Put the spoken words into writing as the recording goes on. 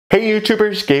Hey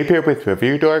YouTubers, Gabe here with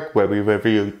Review Dork, where we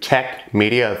review tech,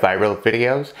 media, viral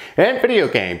videos, and video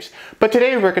games. But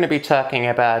today we're going to be talking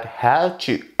about how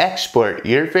to export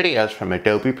your videos from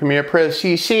Adobe Premiere Pro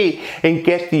CC and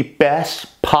get the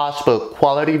best possible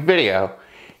quality video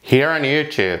here on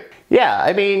YouTube. Yeah,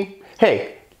 I mean,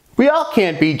 hey, we all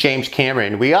can't be James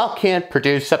Cameron, we all can't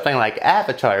produce something like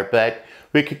Avatar, but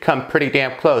we could come pretty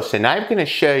damn close, and I'm going to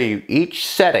show you each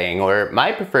setting, or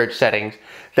my preferred settings,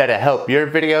 that'll help your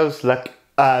videos look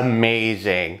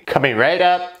amazing. Coming right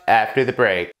up after the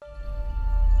break.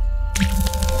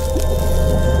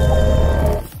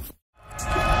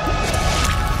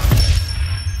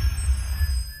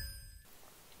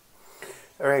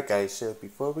 Alright guys, so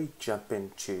before we jump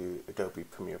into Adobe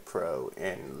Premiere Pro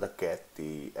and look at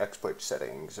the export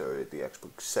settings, or the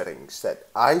export settings that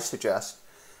I suggest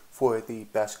for the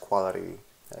best quality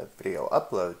video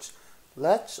uploads,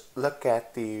 let's look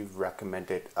at the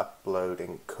recommended upload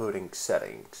encoding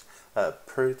settings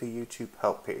per the YouTube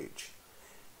help page.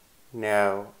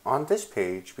 Now, on this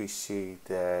page, we see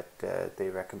that they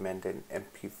recommend an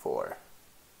MP4.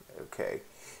 Okay,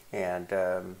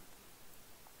 and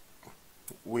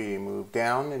we move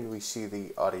down and we see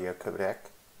the audio codec.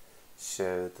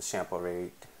 So the sample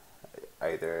rate,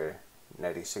 either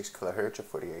 96 kilohertz or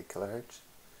 48 kilohertz.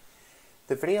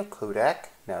 The video codec,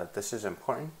 now this is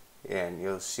important, and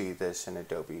you'll see this in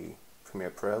Adobe Premiere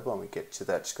Pro when we get to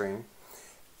that screen.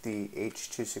 The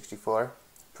H.264,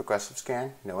 progressive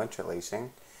scan, no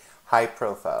interlacing, high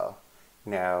profile.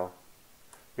 Now,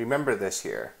 remember this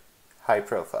here, high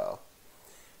profile,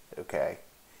 okay?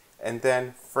 And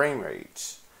then frame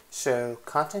rates. So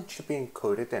content should be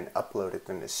encoded and uploaded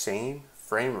in the same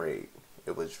frame rate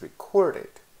it was recorded.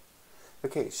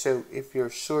 Okay, so if your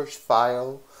source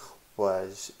file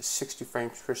was 60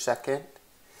 frames per second,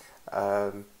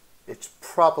 it's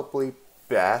probably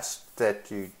best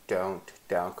that you don't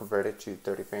down convert it to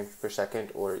 30 frames per second,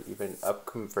 or even up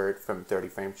convert from 30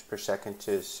 frames per second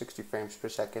to 60 frames per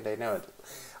second. I know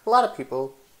a lot of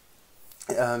people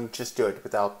just do it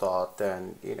without thought,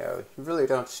 and you really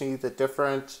don't see the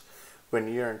difference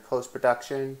when you're in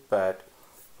post-production. But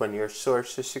when your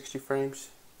source is 60 frames,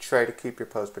 try to keep your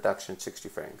post-production 60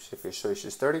 frames. If your source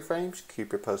is 30 frames,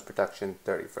 keep your post-production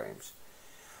 30 frames.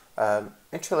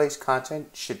 Interlaced content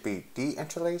should be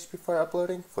de-interlaced before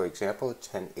uploading. For example,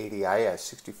 1080i at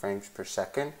 60 frames per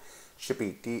second should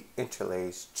be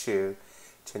de-interlaced to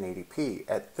 1080p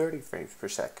at 30 frames per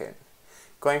second.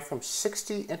 Going from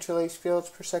 60 interlaced fields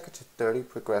per second to 30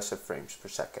 progressive frames per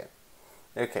second.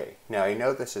 Okay, now I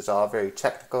know this is all very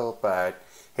technical, but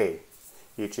hey,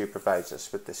 YouTube provides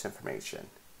us with this information.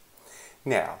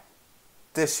 Now,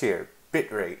 this here,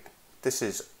 bitrate, this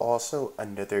is also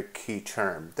another key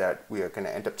term that we are going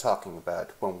to end up talking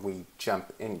about when we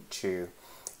jump into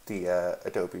the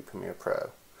Adobe Premiere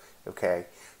Pro. Okay,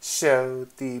 so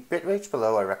the bitrates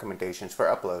below are recommendations for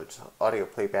uploads. Audio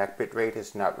playback bitrate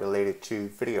is not related to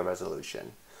video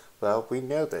resolution. Well, we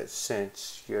know this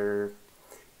since your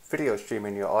video stream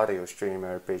and your audio stream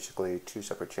are basically two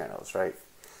separate channels, right?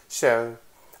 So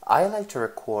I like to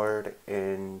record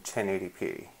in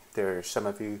 1080p. There are some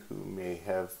of you who may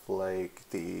have like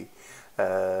the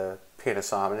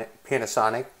Panasonic,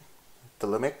 the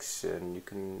Lumix, and you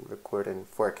can record in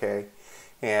 4K.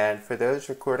 And for those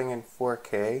recording in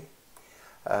 4K,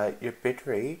 your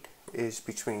bitrate is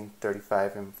between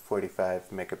 35 and 45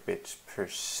 megabits per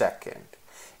second.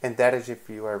 And that is if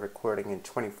you are recording in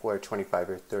 24, 25,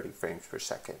 or 30 frames per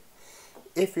second.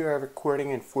 If you are recording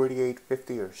in 48,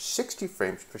 50, or 60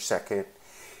 frames per second,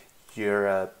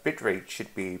 your bitrate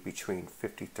should be between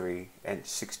 53 and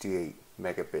 68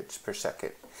 megabits per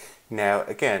second. Now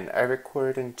again, I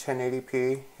record in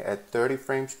 1080p at 30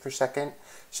 frames per second,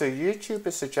 so YouTube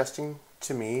is suggesting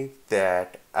to me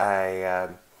that I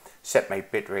set my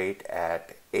bitrate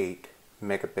at 8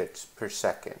 megabits per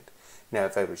second. Now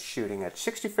if I was shooting at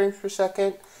 60 frames per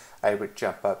second, I would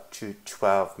jump up to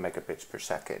 12 megabits per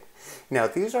second. Now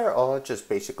these are all just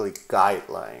basically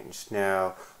guidelines.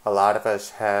 Now a lot of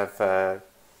us have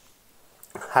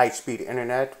high-speed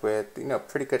internet with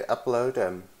pretty good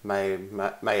upload. My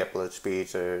upload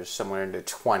speeds are somewhere in the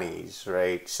 20s,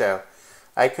 right? So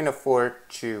I can afford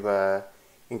to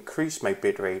increase my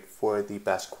bitrate for the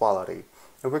best quality,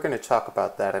 and we're going to talk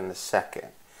about that in a second.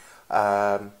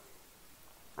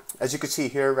 As you can see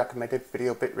here, recommended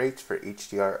video bit rates for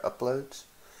HDR uploads.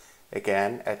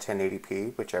 Again, at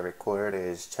 1080p, which I record,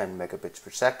 is 10 megabits per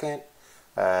second.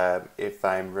 If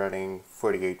I'm running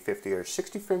 48, 50, or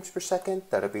 60 frames per second,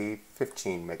 that'll be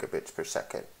 15 megabits per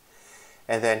second.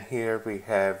 And then here we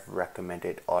have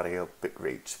recommended audio bit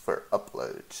rates for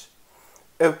uploads.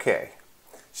 Okay,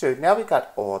 So now we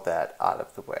got all that out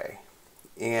of the way.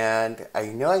 And I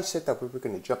know I said that we were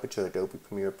going to jump into Adobe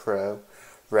Premiere Pro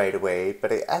right away,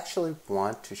 but I actually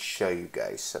want to show you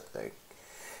guys something.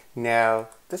 Now,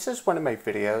 this is one of my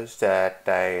videos that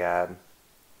I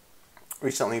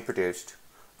recently produced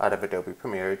out of Adobe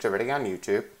Premiere. It's already on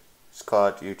YouTube. It's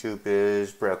called YouTube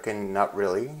is Broken, Not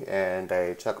Really, and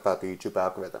I talk about the YouTube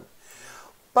algorithm.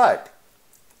 But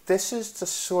this is the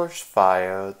source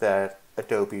file that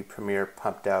Adobe Premiere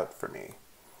pumped out for me.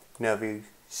 Now, if you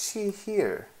see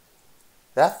here,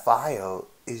 that file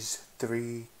is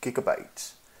 3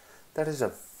 gigabytes. That is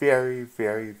a very,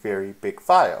 very, very big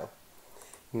file.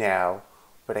 Now,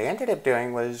 what I ended up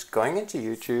doing was going into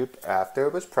YouTube after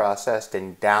it was processed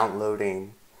and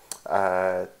downloading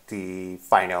the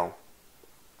final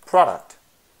product.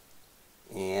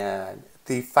 And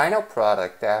the final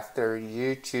product, after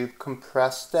YouTube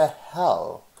compressed the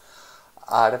hell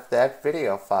out of that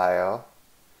video file,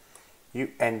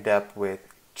 you end up with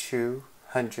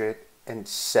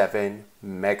 207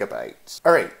 megabytes.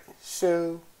 Alright,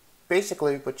 so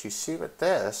basically what you see with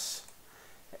this,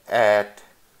 at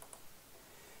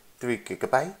 3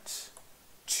 gigabytes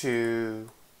to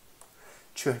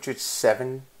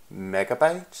 207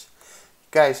 megabytes,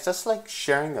 guys, that's like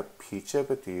sharing a pizza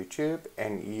with YouTube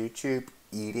and YouTube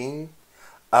eating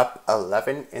up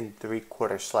 11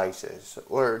 3/4 slices,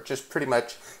 or just pretty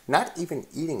much not even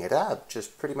eating it up,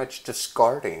 just pretty much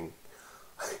discarding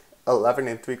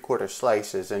 11 3/4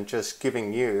 slices and just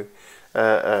giving you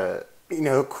a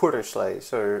quarter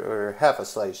slice or half a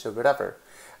slice or whatever.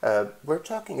 We're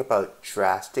talking about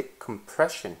drastic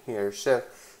compression here, so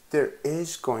there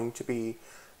is going to be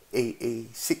a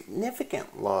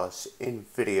significant loss in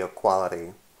video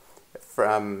quality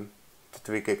from the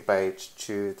 3 gigabytes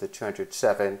to the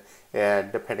 207,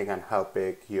 and depending on how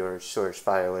big your source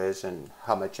file is and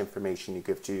how much information you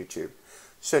give to YouTube.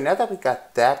 So now that we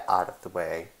got that out of the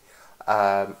way,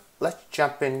 let's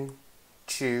jump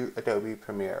into Adobe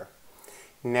Premiere.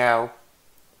 Now,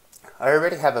 I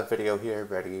already have a video here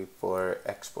ready for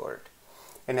export,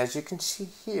 and as you can see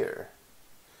here,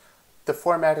 the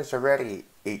format is already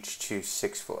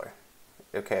H.264.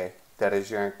 Okay, that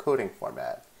is your encoding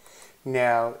format.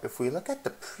 Now, if we look at the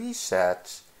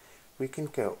presets, we can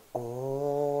go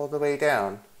all the way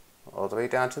down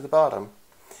to the bottom,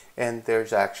 and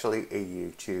there's actually a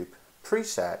YouTube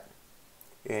preset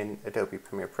in Adobe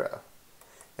Premiere Pro.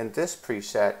 And this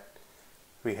preset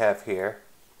we have here,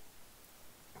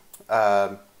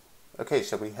 okay,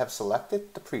 so we have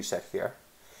selected the preset here,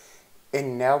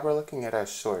 and now we're looking at our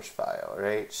source file,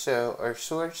 right? So our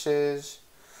source is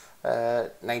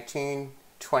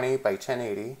 1920 by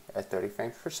 1080 at 30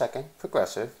 frames per second,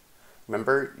 progressive.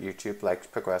 Remember, YouTube likes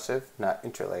progressive, not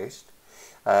interlaced.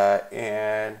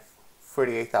 And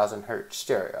 48,000 hertz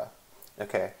stereo.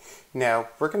 Okay, now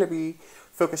we're going to be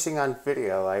focusing on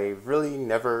video. I really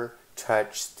never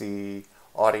touch the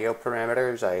audio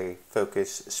parameters. I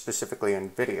focus specifically on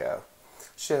video.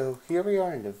 So here we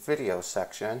are in the video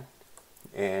section,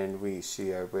 and we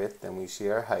see our width and we see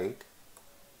our height,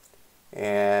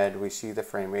 and we see the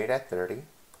frame rate at 30,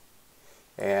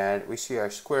 and we see our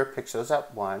square pixels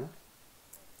at 1.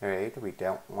 Alright, we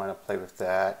don't want to play with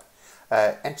that.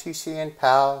 NTC and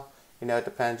PAL, it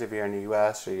depends if you're in the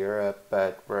US or Europe,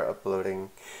 but we're uploading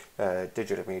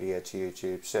digital media to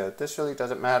YouTube, so this really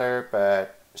doesn't matter,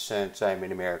 but since I'm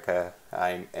in America,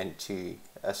 I'm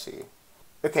NTSC.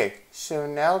 Okay, so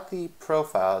now the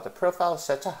profile is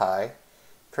set to high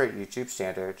per YouTube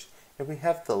standards, and we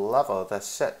have the level that's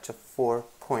set to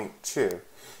 4.2.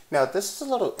 Now this is a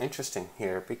little interesting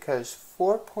here because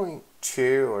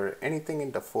 4.2 or anything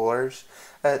in the 4s,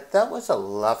 that was a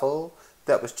level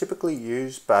that was typically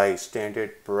used by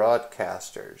standard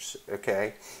broadcasters,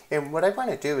 okay? And what I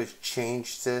want to do is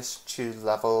change this to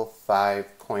level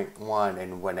 5.1,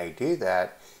 and when I do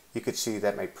that, you could see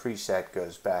that my preset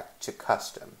goes back to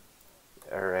custom.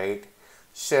 Alright,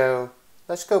 so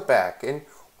let's go back. And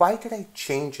why did I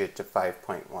change it to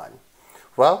 5.1?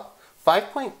 Well,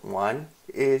 5.1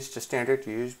 is the standard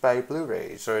used by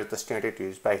Blu-rays, or the standard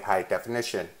used by high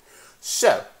definition.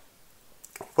 So,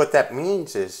 what that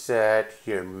means is that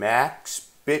your max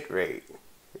bitrate,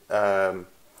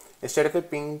 instead of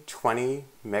it being 20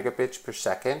 megabits per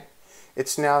second,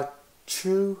 it's now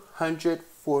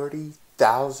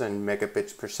 240,000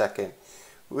 megabits per second.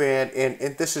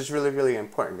 And this is really, really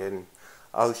important, and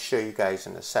I'll show you guys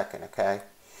in a second, okay?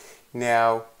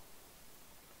 Now,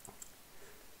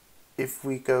 if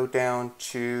we go down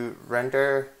to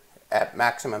render at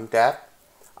maximum depth,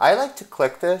 I like to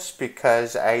click this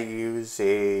because I use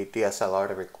a DSLR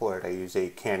to record. I use a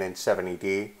Canon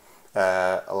 70D.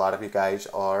 A lot of you guys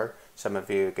are Some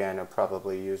of you, again, are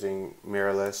probably using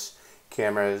mirrorless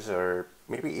cameras or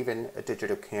maybe even a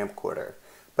digital camcorder.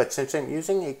 But since I'm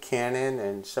using a Canon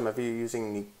and some of you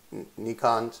using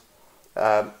Nikons,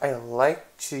 I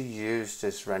like to use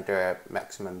this render at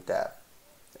maximum depth.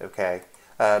 Okay,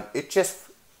 it just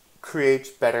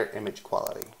creates better image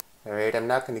quality. All right, I'm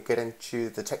not going to get into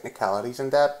the technicalities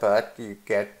in that, but you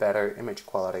get better image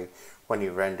quality when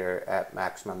you render at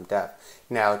maximum depth.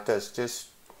 Now, does this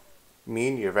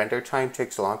mean your render time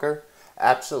takes longer?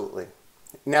 Absolutely.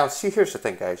 Now, see, here's the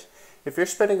thing, guys. If you're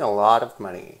spending a lot of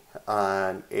money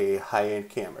on a high-end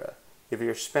camera, if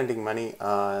you're spending money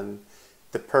on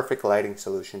the perfect lighting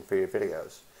solution for your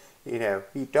videos,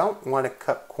 you don't want to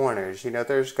cut corners.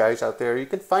 There's guys out there, you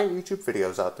can find YouTube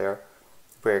videos out there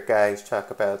where guys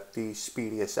talk about the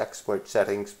speediest export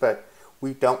settings, but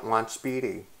we don't want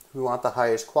speedy. We want the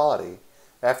highest quality.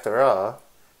 After all,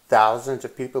 thousands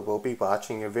of people will be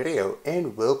watching your video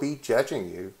and will be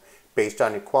judging you based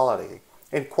on your quality.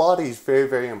 And quality is very,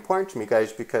 very important to me,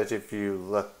 guys, because if you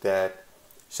looked at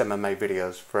some of my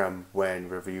videos from when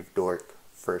Review Dork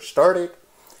first started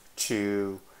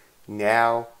to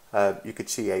now, you could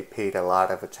see I paid a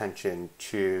lot of attention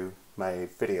to my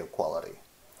video quality.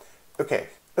 Okay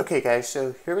guys,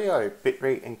 so here we are at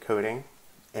Bitrate Encoding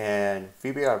and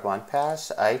VBR1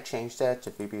 pass. I changed that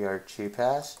to VBR2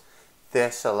 pass.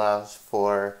 This allows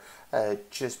for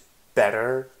just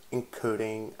better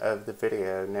encoding of the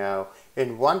video. Now,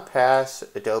 in one pass,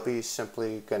 Adobe is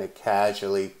simply going to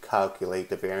casually calculate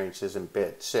the variances in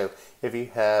bits. So if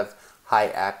you have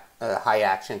high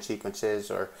action sequences,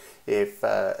 or if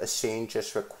a scene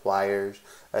just requires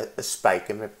a spike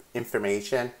in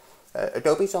information,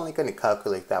 Adobe's only going to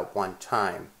calculate that one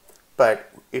time. But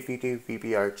if you do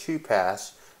VBR2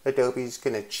 pass, Adobe's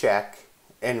going to check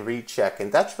and recheck,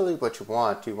 and that's really what you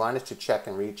want. You want it to check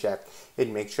and recheck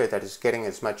and make sure that it's getting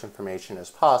as much information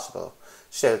as possible.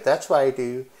 So that's why I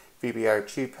do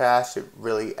VBR2 pass. It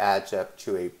really adds up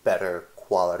to a better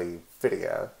quality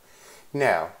video.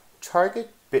 Now, target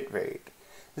bitrate.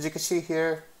 As you can see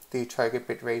here, the target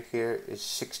bitrate here is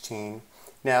 16.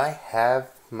 Now I have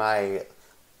my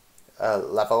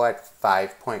level at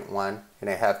 5.1 and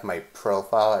I have my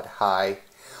profile at high,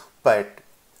 but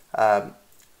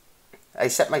I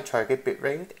set my target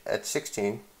bitrate at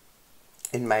 16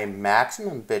 and my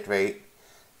maximum bitrate,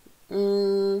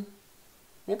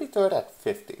 maybe throw it at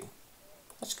 50.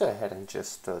 Let's go ahead and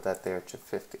just throw that there to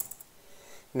 50.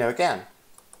 Now again,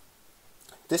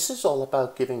 this is all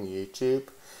about giving YouTube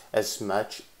as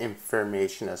much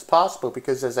information as possible,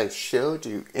 because as I showed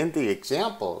you in the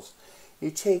examples, you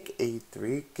take a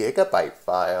 3 GB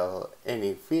file and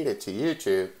you feed it to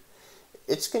YouTube,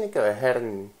 it's going to go ahead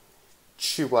and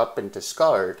chew up and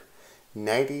discard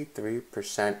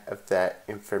 93% of that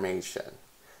information.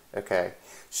 Okay,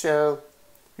 so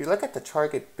if you look at the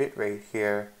target bitrate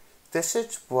here, this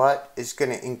is what is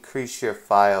going to increase your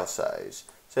file size.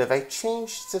 So if I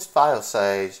change this file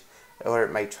size, or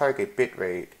my target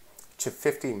bitrate, to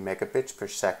 50 megabits per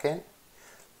second,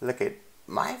 look at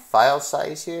my file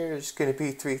size here is going to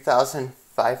be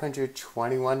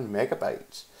 3,521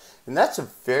 megabytes. And that's a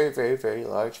very, very, very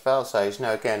large file size.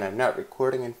 Now again, I'm not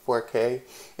recording in 4K,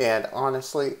 and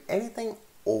honestly, anything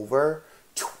over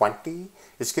 20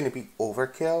 is going to be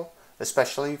overkill,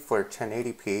 especially for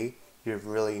 1080p. You're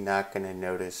really not going to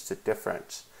notice the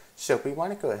difference. So we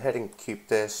want to go ahead and keep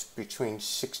this between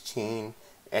 16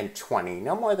 and 20,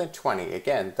 no more than 20.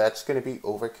 Again, that's going to be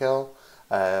overkill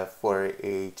for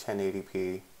a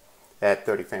 1080p at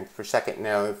 30 frames per second.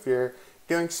 Now, if you're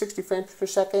doing 60 frames per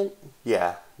second,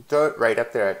 yeah, throw it right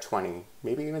up there at 20.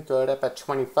 Maybe even throw it up at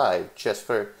 25, just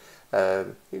for,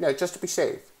 just to be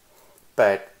safe.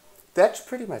 But that's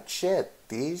pretty much it.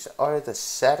 These are the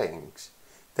settings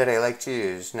that I like to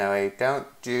use. Now, I don't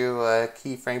do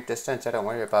keyframe distance. I don't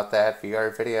worry about that.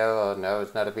 VR video, oh no,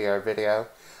 it's not a VR video.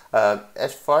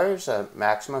 As far as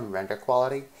maximum render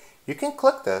quality, you can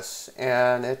click this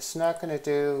and it's not going to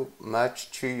do much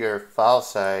to your file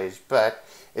size, but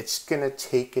it's going to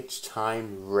take its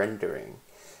time rendering.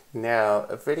 Now,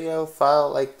 a video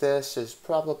file like this is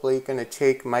probably going to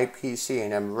take my PC,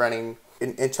 and I'm running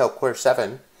an Intel Core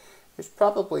 7, it's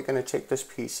probably going to take this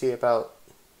PC about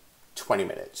 20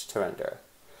 minutes to render.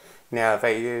 Now, if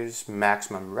I use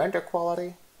maximum render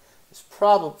quality, it's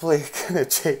probably going to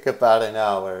take about an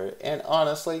hour. And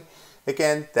honestly,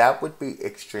 again, that would be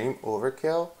extreme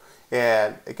overkill.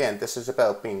 And again, this is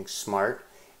about being smart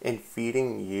and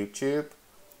feeding YouTube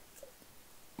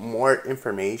more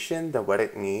information than what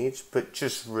it needs, but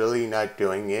just really not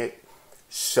doing it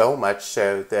so much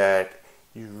so that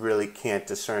you really can't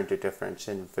discern the difference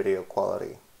in video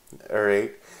quality.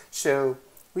 Alright, so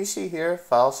we see here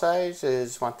file size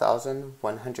is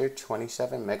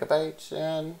 1127 megabytes,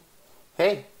 and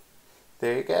hey,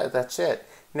 there you go, that's it.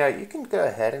 Now you can go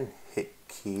ahead and hit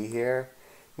key here.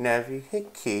 Now if you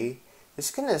hit key,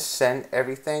 it's going to send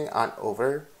everything on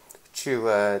over to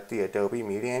the Adobe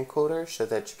Media Encoder so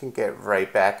that you can get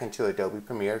right back into Adobe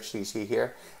Premiere CC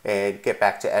here and get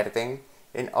back to editing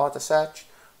and all the such.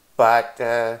 But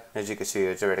as you can see,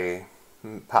 it's already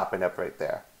popping up right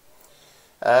there.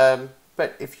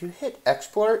 But if you hit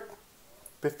export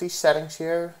with these settings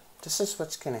here, this is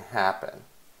what's going to happen.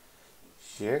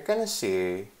 You're going to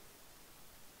see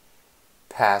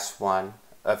pass 1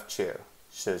 of 2.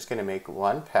 So it's going to make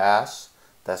one pass.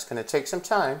 That's going to take some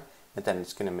time, and then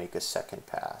it's going to make a second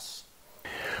pass.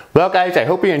 Well guys, I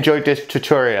hope you enjoyed this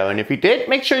tutorial, and if you did,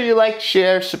 make sure you like,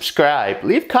 share, subscribe.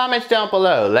 Leave comments down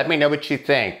below. Let me know what you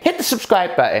think. Hit the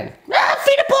subscribe button.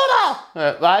 Feed a poodle!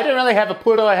 Well, I don't really have a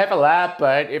poodle, I have a lab,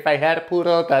 but if I had a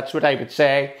poodle, that's what I would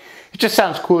say. It just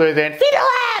sounds cooler than feed a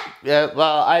lab!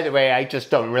 Well, either way, I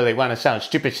just don't really want to sound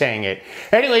stupid saying it.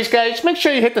 Anyways guys, make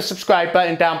sure you hit the subscribe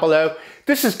button down below.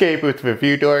 This is Gabe with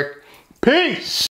Review Dork. Peace!